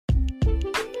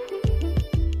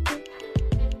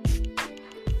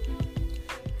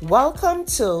Welcome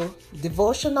to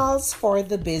Devotionals for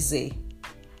the Busy.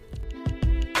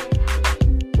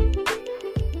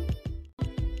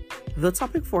 The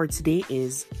topic for today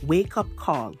is Wake Up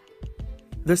Call.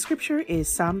 The scripture is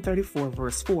Psalm 34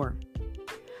 verse 4.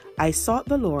 I sought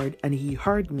the Lord and he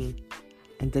heard me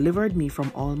and delivered me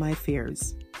from all my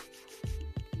fears.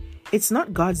 It's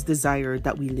not God's desire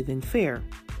that we live in fear,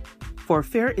 for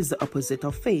fear is the opposite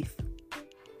of faith.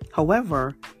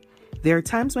 However, there are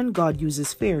times when God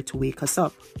uses fear to wake us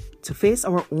up, to face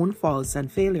our own faults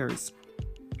and failures.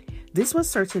 This was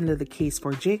certainly the case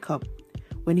for Jacob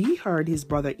when he heard his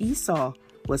brother Esau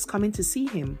was coming to see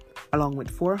him along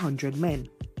with 400 men.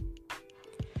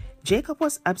 Jacob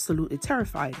was absolutely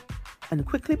terrified and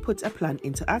quickly put a plan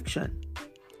into action.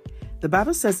 The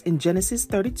Bible says in Genesis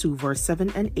 32 verse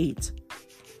 7 and 8,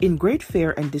 in great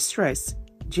fear and distress,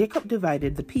 Jacob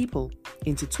divided the people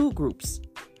into two groups.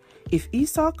 If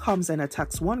Esau comes and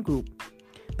attacks one group,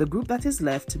 the group that is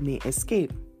left may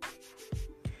escape.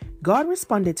 God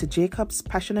responded to Jacob's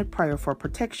passionate prayer for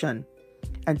protection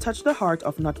and touched the heart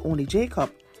of not only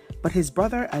Jacob, but his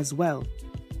brother as well.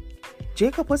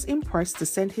 Jacob was impressed to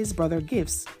send his brother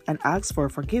gifts and ask for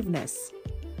forgiveness,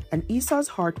 and Esau's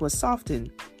heart was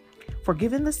softened,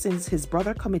 forgiving the sins his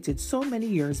brother committed so many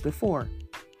years before.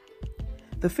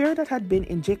 The fear that had been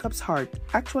in Jacob's heart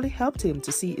actually helped him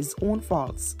to see his own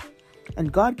faults,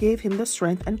 and God gave him the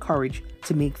strength and courage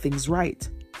to make things right.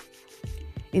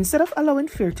 Instead of allowing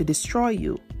fear to destroy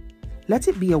you, let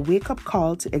it be a wake-up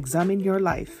call to examine your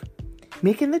life,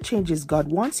 making the changes God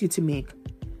wants you to make,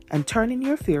 and turning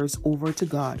your fears over to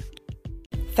God.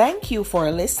 Thank you for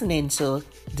listening to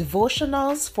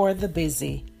Devotionals for the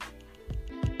Busy.